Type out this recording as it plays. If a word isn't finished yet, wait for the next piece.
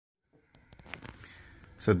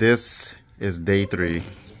So this is day 3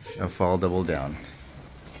 of Fall Double Down.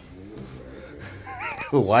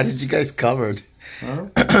 Why did you guys covered? Huh?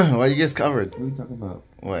 Why you guys covered? What are you talking about?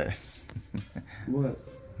 What? What?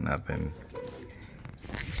 Nothing.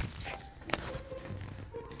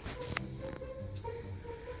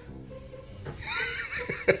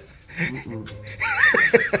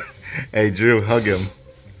 Hey Drew, hug him.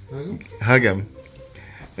 Hug him.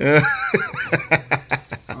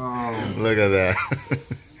 Oh. Look at that.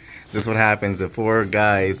 This is what happens if 5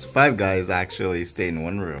 guys actually stay in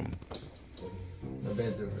one room. The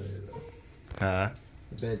bed's over there though. Huh?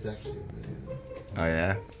 The bed's actually over there. Oh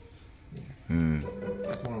yeah? Hmm.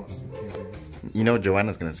 Just want to watch some cameras. You know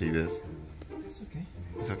Joanna's gonna see this. It's okay.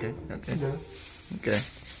 It's okay? Okay. Yeah. Okay.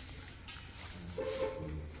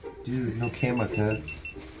 Dude, no camera cut.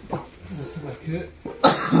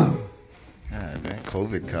 Ah, man,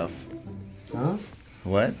 COVID cuff. Huh?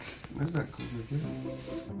 What? Where's that COVID cut?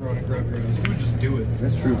 You would just do it.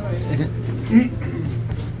 That's true.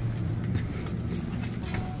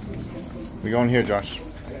 We going here, Josh.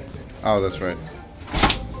 Oh, that's right.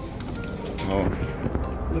 Oh.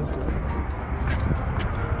 Let's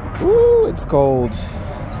go. Ooh, it's cold.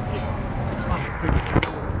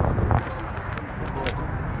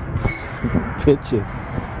 Bitches.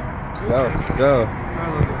 Go, go.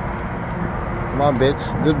 Come on, bitch.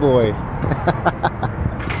 Good boy.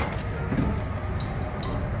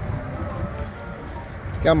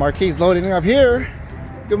 Got Marquise loading up here.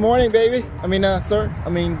 Good morning, baby. I mean, sir. I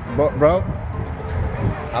mean, bro.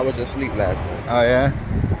 I was asleep last night. Oh, yeah?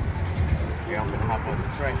 Yeah, I'm gonna hop on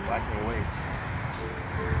this track, but I can't wait.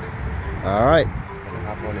 All right. I'm gonna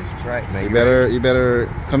hop on this track, man. You better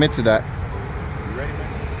commit to that. You ready,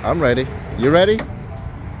 man? I'm ready. You ready?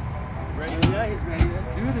 Ready? Yeah, he's ready. Let's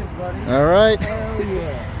do this, buddy. All right. Hell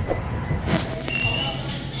yeah.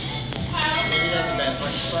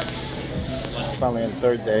 Finally on the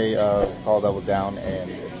 3rd day of Fall Double Down, and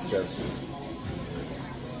it's just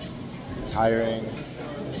tiring,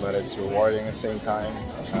 but it's rewarding at the same time.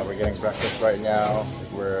 We're getting breakfast right now.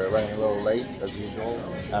 We're running a little late as usual.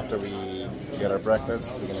 After we get our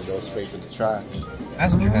breakfast, we're gonna go straight to the track.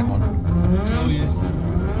 Passenger had one. Oh, yeah.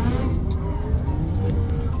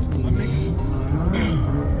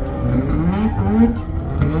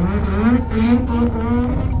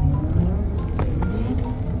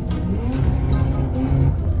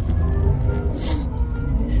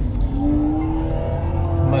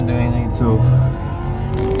 I'm not doing anything too. I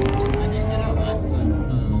didn't get out last time.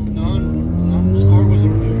 No, score was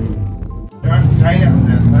over there. Tight up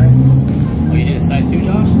that side. Oh, you did a side too,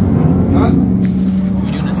 Josh? Huh? Are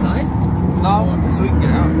we doing a side? No, so we can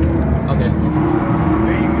get out. Okay.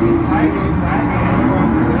 Tight inside.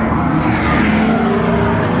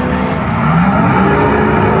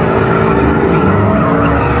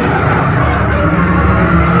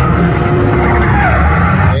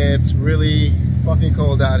 It's really fucking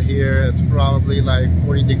cold out here. It's probably like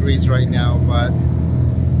 40 degrees right now, but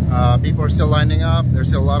people are still lining up. There's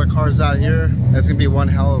still a lot of cars out here. It's gonna be one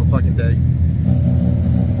hell of a fucking day.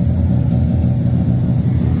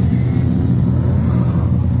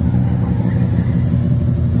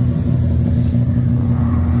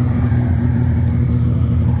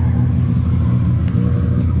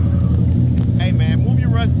 Hey man, move your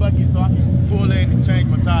rust bucket so I can pull in and change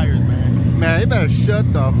my tires, man. Man, you better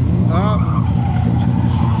shut the f up.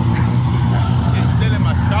 Shit's still in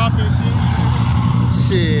my starfish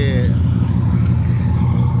shit. Shit.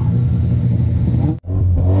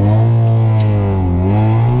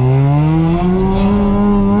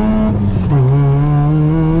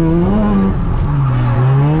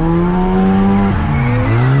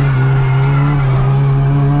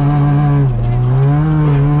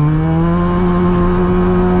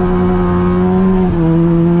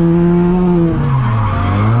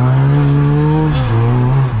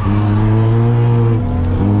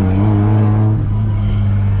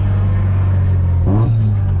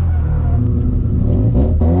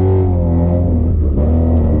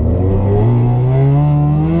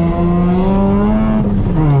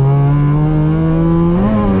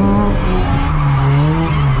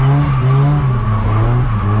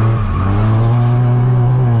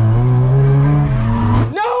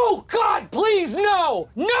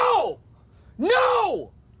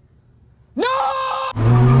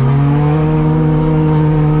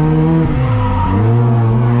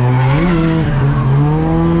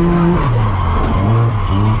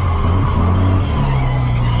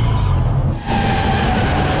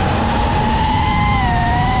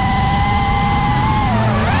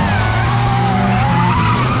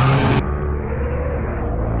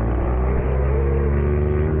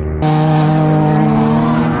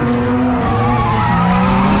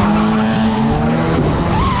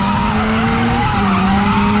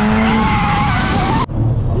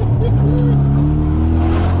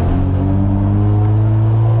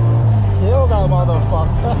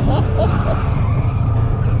 motherfucker.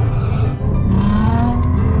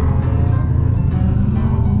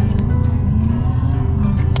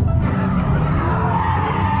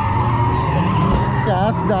 Yeah,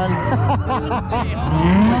 that's done.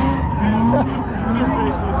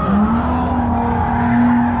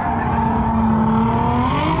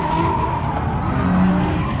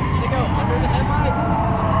 Does it go under the headlights?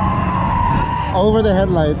 Over the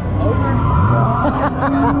headlights. Over?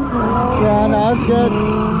 Yeah, no, that's good.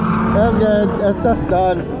 That's good. That's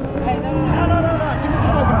done. Hey, no. Give me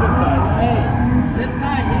some fucking zip ties. Hey, zip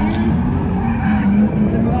tie here.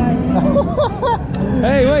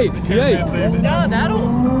 Hey, wait. Hey. No, that'll.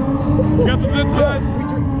 You got some zip ties?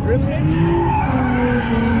 Drift hitch? We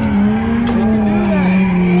can do that.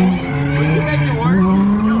 We can make it work.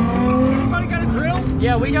 Yo, anybody got a drill?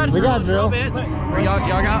 Yeah, we got a drill bits. Y'all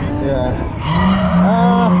got? Yeah.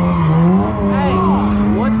 Hey,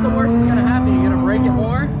 what's the worst that's gonna happen? You gonna break it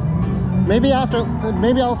more? Maybe I'll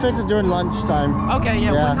fix it during lunchtime. Okay,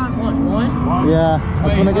 yeah. What time's lunch? 1? Yeah.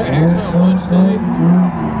 That's when I get extra lunch today?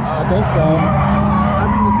 I think so.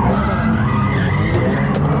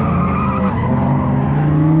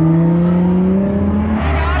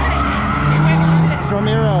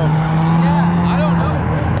 Romero. Yeah, I don't know.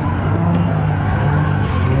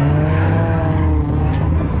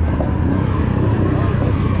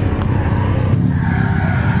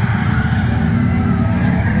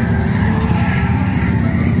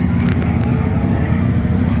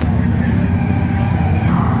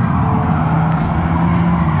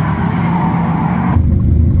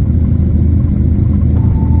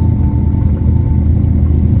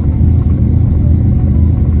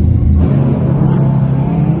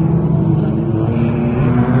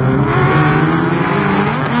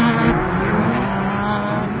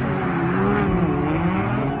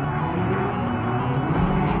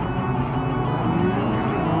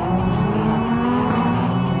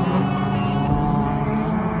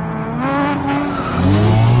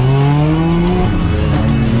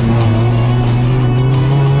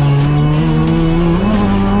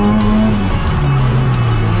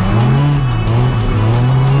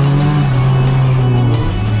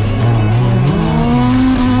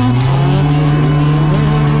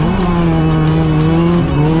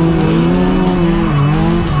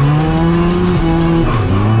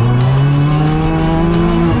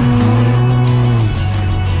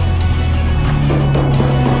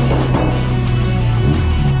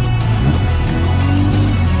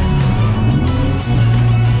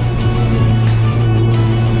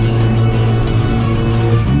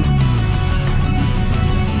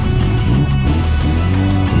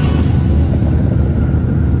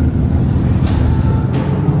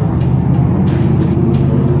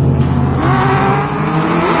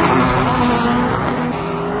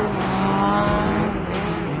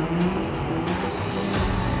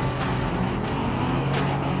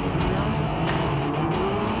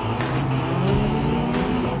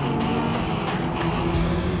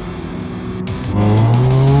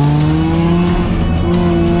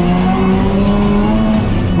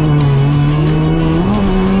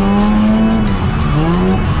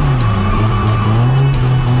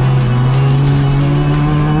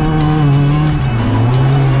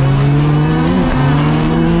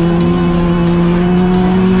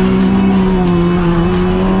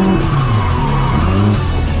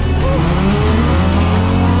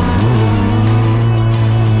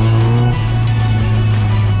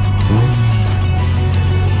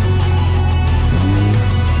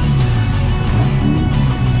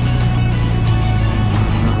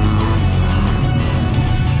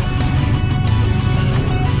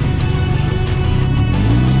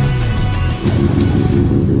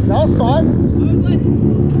 That was fun.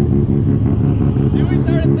 Dude, we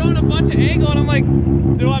started throwing a bunch of angle and I'm like,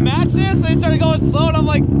 do I match this? So he started going slow and I'm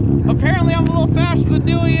like, apparently I'm a little faster than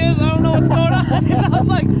Dewey is. I don't know what's going on. And I was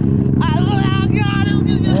like, oh God.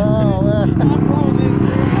 Oh, man.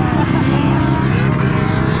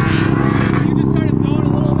 You just started throwing a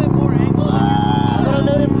little bit more angle. And then I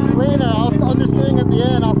made him cleaner. I was understeering at the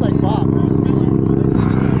end. I was like, fuck.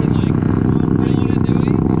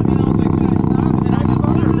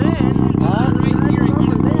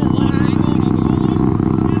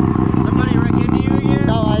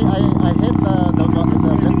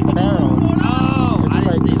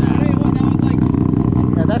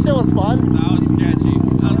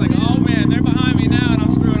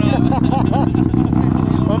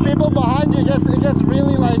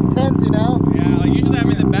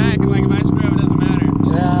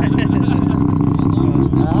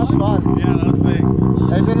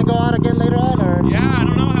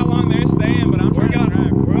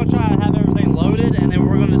 We're gonna try to have everything loaded.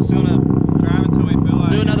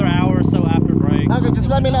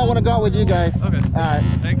 let me know. I want to go out with you guys. Okay. Alright.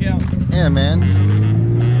 Thank you. Yeah, man.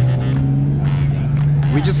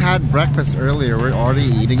 We just had breakfast earlier. We're already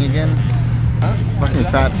eating again. Huh? Fucking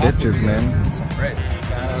fat bitches, man. Right.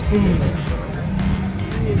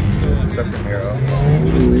 Except for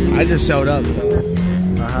Miro. I just showed up. So.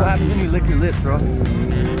 What happens when you lick your lips, bro?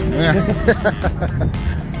 Yeah.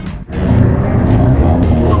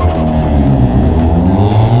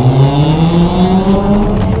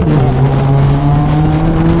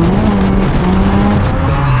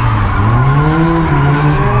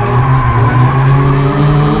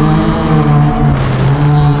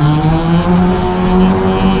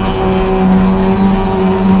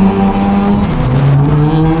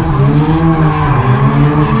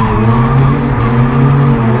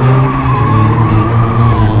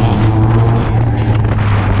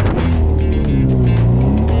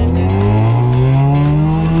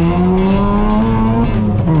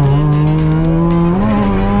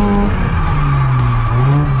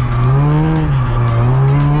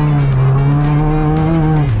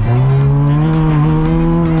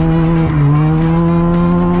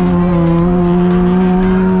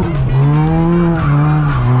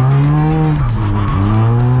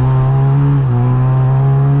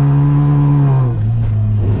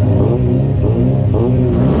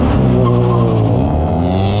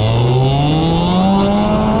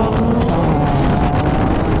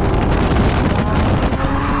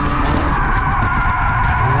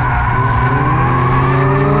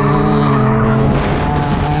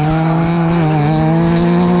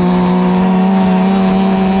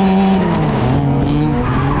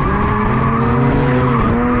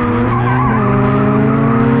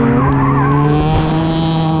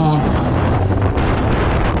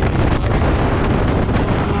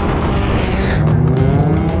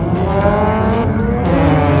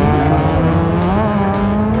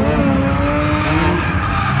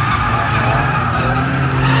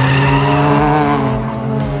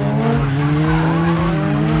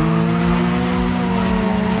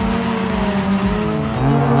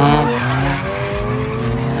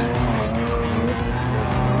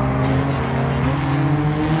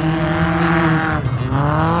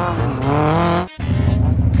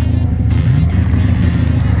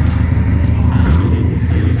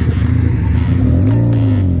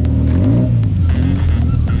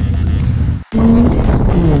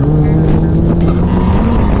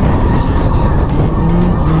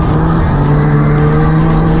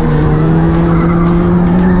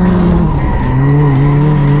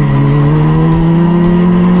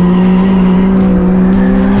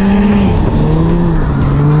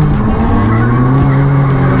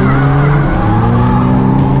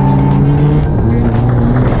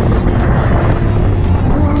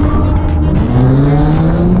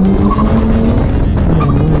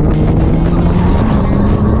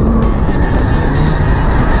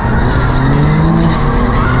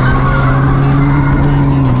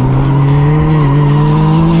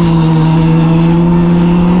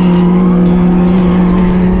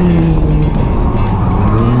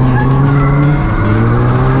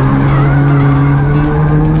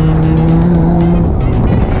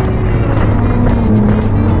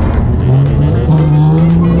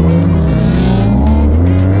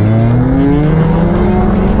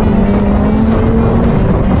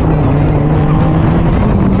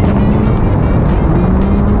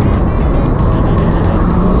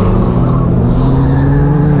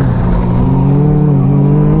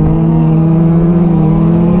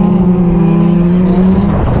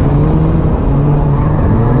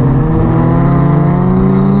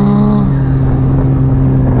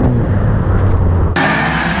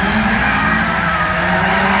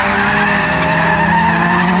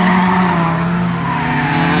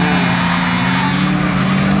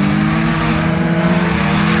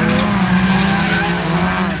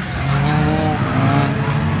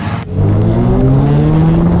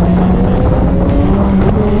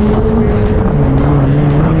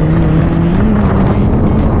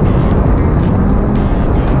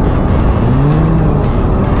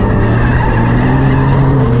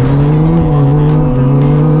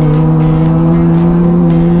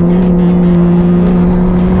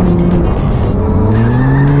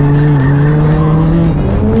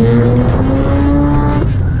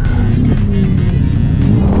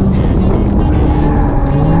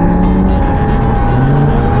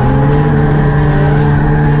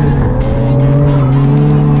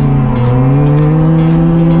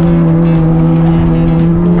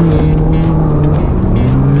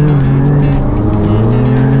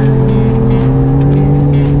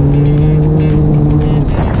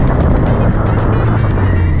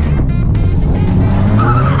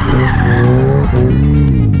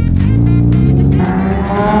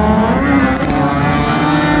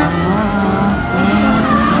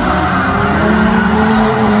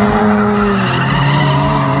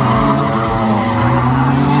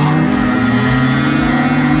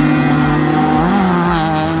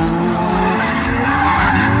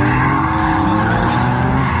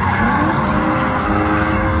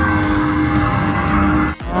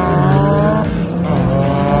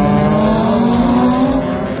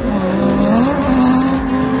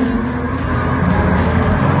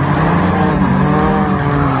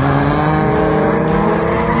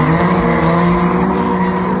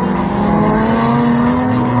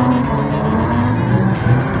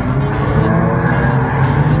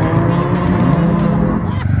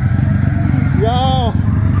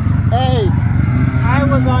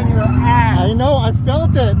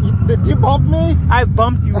 I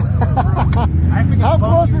bumped you. How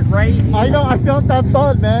close? Right here. I know. I felt that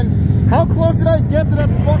thought, man. How close did I get to that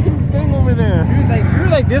fucking thing over there? You're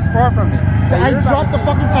like this far from it. I dropped the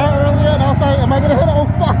fucking tire earlier, and I was like, "Am I gonna hit it? Oh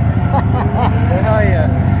fuck!" Hell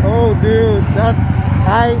yeah. Oh, dude, that's.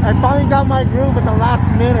 I finally got my groove at the last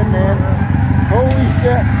minute, man. Holy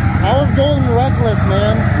shit! I was going reckless,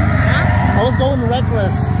 man. I was going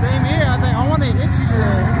reckless. Same here. I was like, I want to hit you.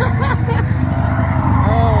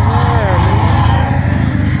 Oh man.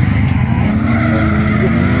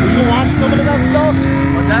 Did you watch some of that stuff?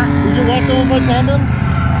 What's that? Did you watch some of our tandems?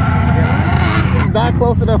 That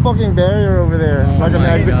close to the fucking barrier over there, like on the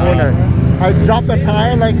exit corner. I dropped the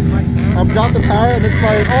tire, like I dropped the tire, and it's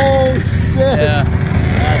like, oh shit. Yeah,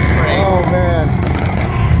 that's great. Oh man.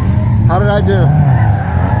 How did I do?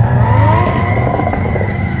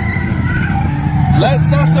 Let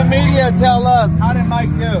social media tell us, how did Mike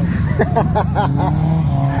do?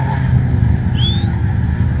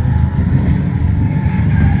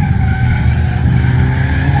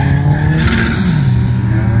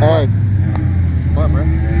 Hey, What, bro?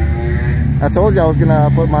 I told you I was gonna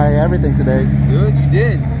put my everything today. Dude, you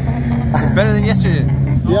did. Better than yesterday.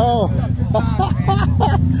 Yo.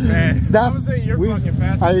 Man, That's, I was saying you're fucking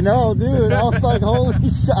fast. I know, dude. I was like, holy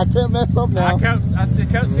shit, I can't mess up now. I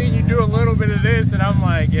kept seeing you do a little bit of this, and I'm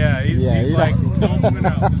like, yeah, he's like, don't spin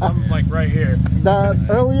out. 'Cause I'm like right here. That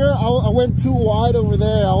earlier, I went too wide over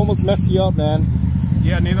there. I almost messed you up, man.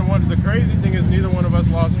 Yeah, the crazy thing is neither one of us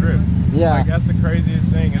lost drift. Yeah. Like, that's the craziest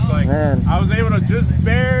thing. It's like, Man. I was able to just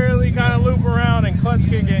barely kind of loop around and clutch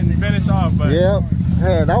kick it and finish off, but Yep.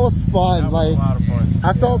 Hey, that was fun. that was Like, a lot of fun.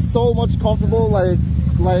 I felt so much comfortable, like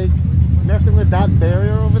messing with that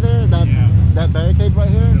barrier over there, that barricade right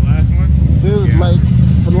here. The last one? Dude, Yeah. like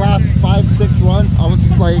for the last 5-6 runs, I was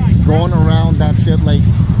just like going around that shit, like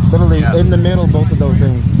literally in the middle, both of those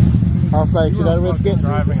things. I was like, should I risk it?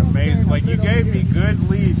 Driving amazing. Like, you gave me good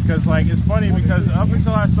leads, because like, it's funny because up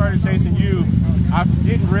until I started chasing you, I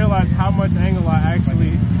didn't realize how much angle I actually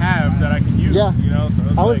have that I can use. Yeah. You know, so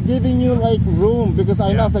it's I was like, giving you like room because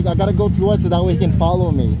I know it's like I gotta go through it so that way he can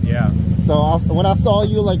follow me. yeah. So when I saw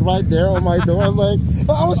you like right there on my door, I was like,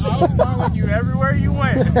 oh shit. I was following you everywhere you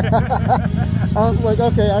went. I was like,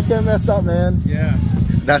 okay, I can't mess up, man. Yeah.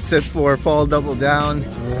 That's it for Fall Double Down.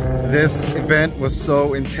 This event was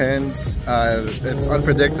so intense. It's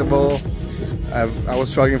unpredictable. I was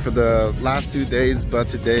struggling for the last 2 days, but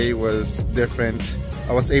today was different.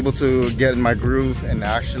 I was able to get in my groove and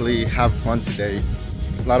actually have fun today.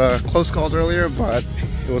 A lot of close calls earlier, but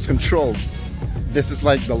it was controlled. This is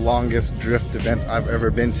like the longest drift event I've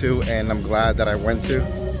ever been to, and I'm glad that I went to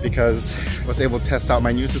because I was able to test out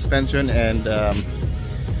my new suspension and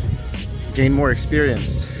gain more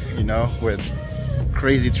experience, you know, with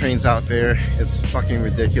crazy trains out there. It's fucking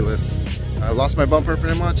ridiculous. I lost my bumper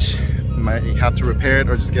pretty much. Might have to repair it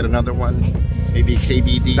or just get another one, maybe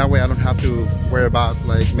KBD. That way I don't have to worry about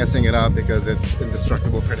like messing it up because it's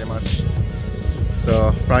indestructible pretty much.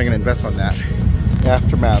 So probably gonna invest on that.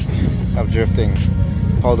 Aftermath of drifting.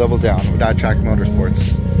 Fall Double Down with iTrack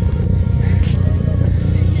Motorsports.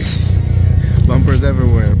 Bumpers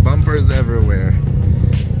everywhere, bumpers everywhere.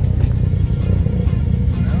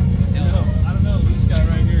 I don't know, this guy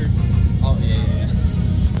right here. Oh,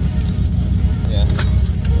 yeah.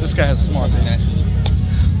 This guy has small thing.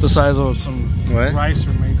 The size of some rice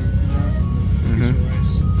or maybe.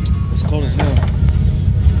 It's cold as hell.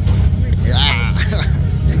 Yeah.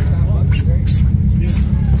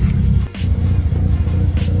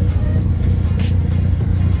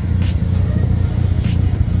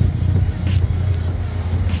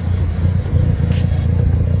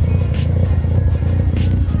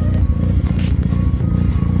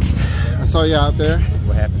 I saw you out there.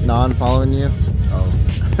 What happened? No, I'm following you. Oh.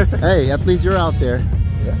 Hey, at least you're out there.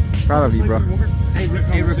 Yeah. Proud of you, bro. Hey,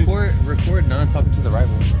 record non talking to the right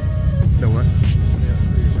one. No what?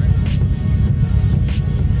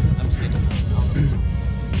 I'm just kidding.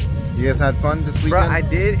 You guys had fun this weekend? Bro, I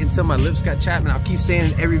did until my lips got chapped, and I'll keep saying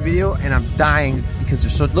it in every video, and I'm dying because they're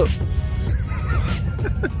so. Look.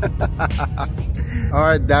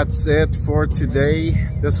 Alright, that's it for today.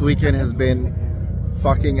 This weekend has been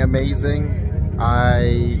fucking amazing.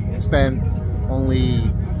 I spent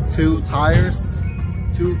only 2 tires,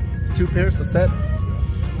 two pairs a set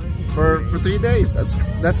for 3 days.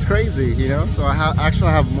 That's crazy, you know. So I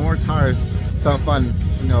actually have more tires to have fun,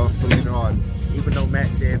 you know, for later on. Even though Matt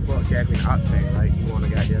said fuck Jackie and Octane, like you want to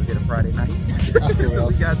goddamn get a Friday night. So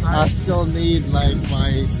we got time. I still need like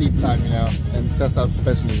my seat time, you know, and test out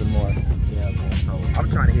suspension even more. Yeah, man. So I'm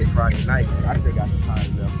trying to hit Friday night. I still got some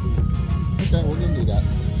time left. Okay, we're gonna do that.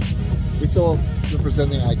 We still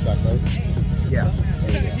representing iTrack, right? Yeah.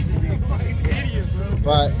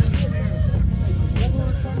 But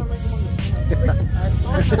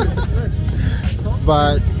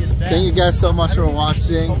but thank you guys so much for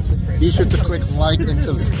watching. Be sure to click like and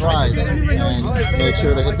subscribe, and make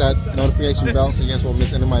sure to hit that notification bell so you guys won't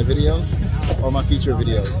miss any of my videos or my future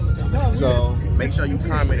videos. So make sure you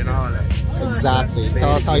comment and all that. exactly.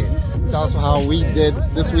 Tell us how we did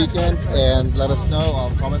this weekend and let us know.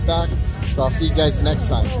 I'll comment back. So I'll see you guys next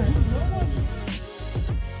time.